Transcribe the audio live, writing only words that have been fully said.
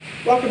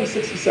Welcome to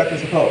 60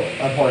 Seconds of Hope.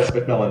 I'm Horace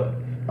McMillan.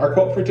 Our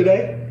quote for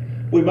today: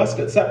 "We must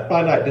accept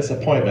finite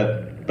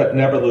disappointment, but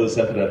never lose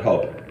infinite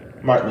hope."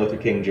 Martin Luther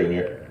King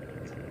Jr.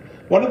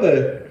 One of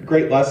the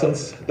great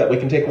lessons that we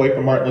can take away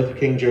from Martin Luther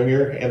King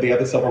Jr. and the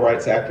other civil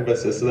rights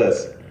activists is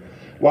this: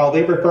 while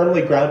they were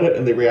firmly grounded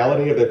in the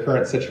reality of their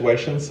current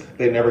situations,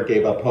 they never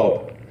gave up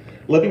hope.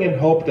 Living in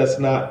hope does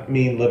not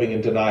mean living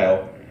in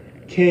denial.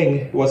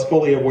 King was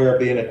fully aware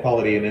of the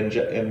inequality and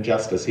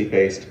injustice he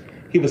faced.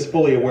 He was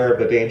fully aware of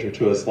the danger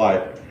to his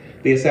life.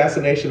 The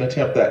assassination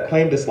attempt that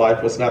claimed his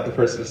life was not the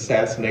first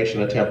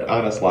assassination attempt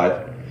on his life.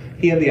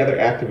 He and the other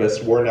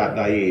activists were not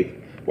naive.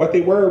 What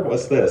they were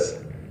was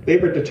this: they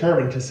were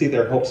determined to see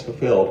their hopes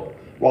fulfilled.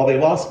 While they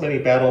lost many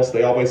battles,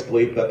 they always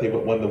believed that they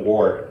would win the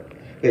war.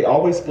 They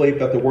always believed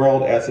that the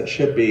world as it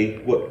should be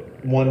would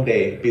one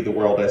day be the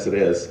world as it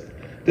is.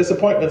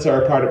 Disappointments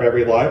are a part of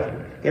every life.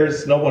 There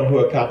is no one who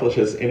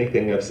accomplishes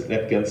anything of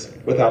significance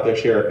without their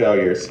share of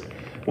failures.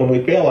 When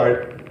we fail,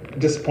 our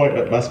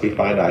disappointment must be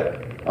finite.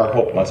 Our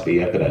hope must be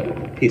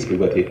infinite. Peace be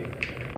with you.